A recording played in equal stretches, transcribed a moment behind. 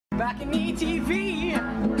BalconyTV.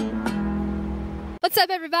 What's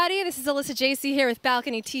up, everybody? This is ALYSSA JACEY here with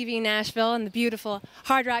BalconyTV Nashville in the beautiful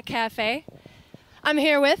Hard Rock Cafe. I'm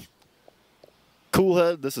here with...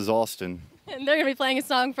 COOLHEAD, this is Austin. And they're going to be playing a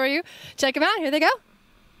song for you. Check them out. Here they go.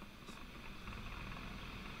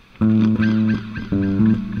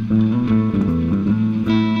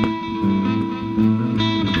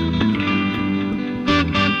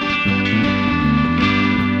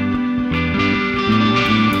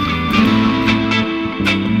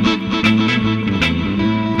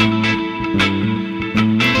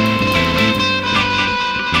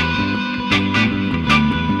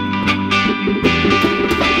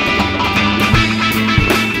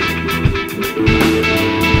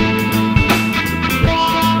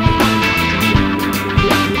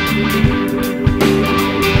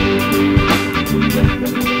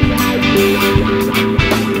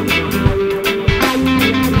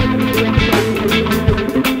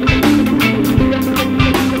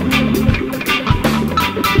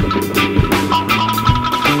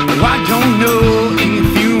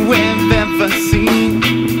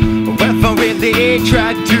 They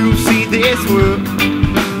tried to see this world,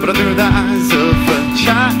 but through the eyes of a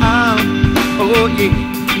child. Oh yeah,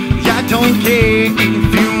 I don't care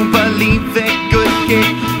if you believe that good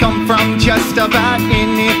can come from just about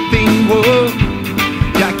anything. Whoa,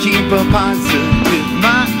 I keep a positive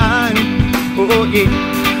mind. Oh yeah,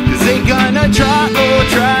 'cause they gonna try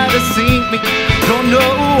to sink me. Don't know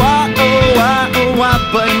why,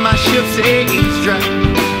 but my ship sails dry.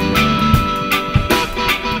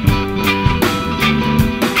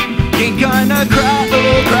 Ain't gonna cry,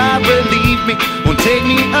 believe me, won't take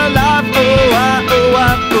me alive, yeah.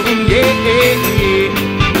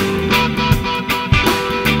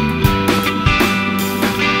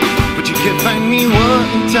 But you can find me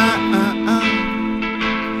one time,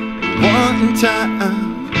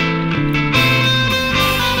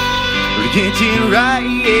 we're getting right,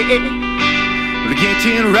 yeah. We're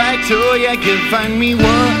getting right, oh yeah, you can find me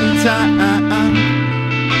one time.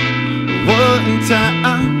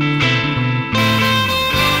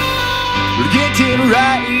 We're getting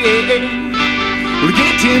right, yeah. We're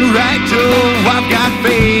getting right, oh, I've got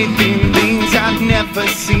faith in things I've never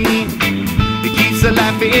seen. It keeps the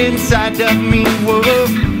life inside of me, whoa.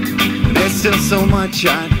 There's still so much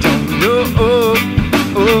I don't know,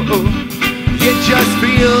 It just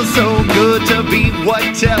feels so good to be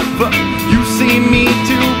whatever you see me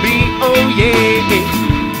to be, oh yeah.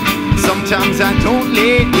 Sometimes I don't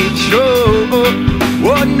let it show,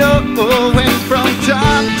 oh no, and from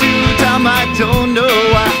time to time I don't know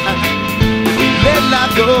why we let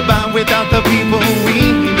life go by without the people we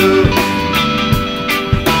know.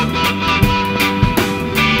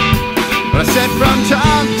 But I said from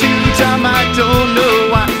time to time I don't know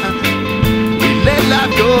why we let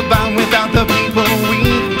life go by without the people we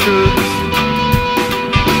trust.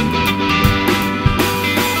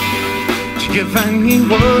 But you can find me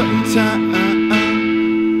one time.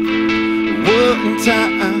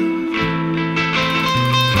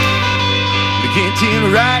 We're getting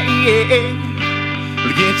right, yeah.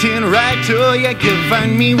 We're getting right, oh yeah, can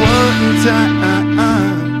find me one time,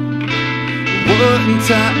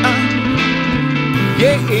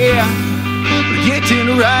 yeah. We're getting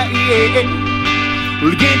right, yeah.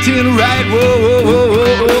 We're getting right, whoa.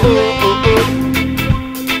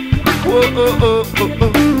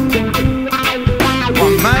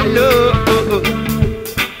 Want my love,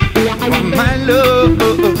 want my love.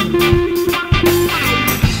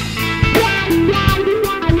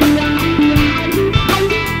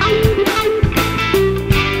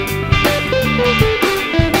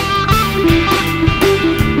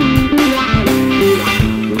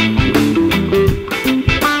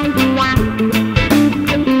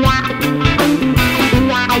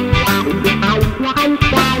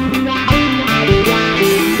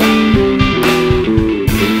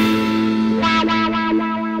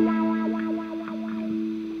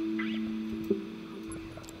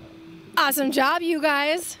 Awesome job, you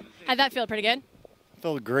guys. How'd that feel? Pretty good?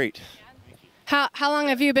 Felt great. How long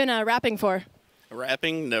have you been rapping for?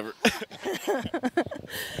 Rapping? Never.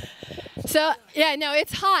 So, yeah, no,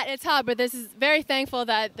 it's hot, but this is very thankful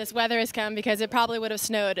that this weather has come because it probably would have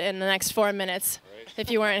snowed in the next 4 minutes if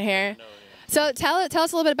you weren't here. So tell us a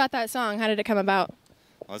little bit about that song. How did it come about?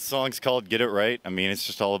 Well, the song's called Get It Right. I mean, it's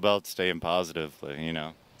just all about staying positive, you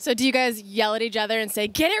know. So do you guys yell at each other and say,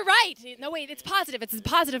 get it right? No, wait, it's positive. It's a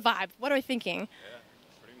positive vibe. What are we thinking? Yeah,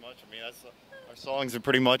 pretty much. much. I mean, our songs are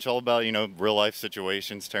pretty much all about, you know, real life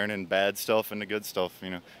situations, turning bad stuff into good stuff.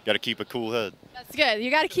 You know, got to keep a cool head. That's good.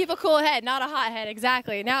 You got to keep a cool head, not a hot head.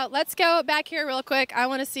 Exactly. Now let's go back here real quick. I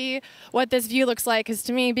want to see what this view looks like, because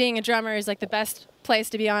to me, being a drummer is like the best place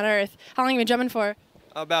to be on earth. How long have you been drumming for?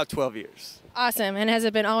 About 12 years. Awesome. And has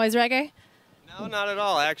it been always reggae? No, not at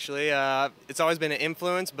all, actually. It's always been an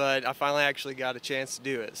influence, but I finally actually got a chance to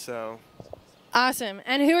do it, so. Awesome.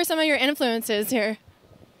 And who are some of your influences here?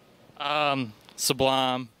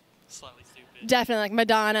 Sublime. Slightly Stupid. Definitely, like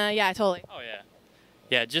Madonna. Yeah, totally. Oh, yeah.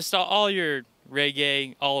 Yeah, just all your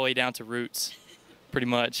reggae all the way down to roots, pretty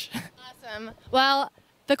much. Awesome. Well,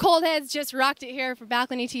 the COOLHEADs just rocked it here for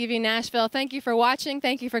BalconyTV Nashville. Thank you for watching.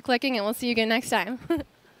 Thank you for clicking, and we'll see you again next time.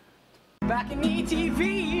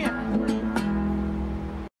 BalconyTV.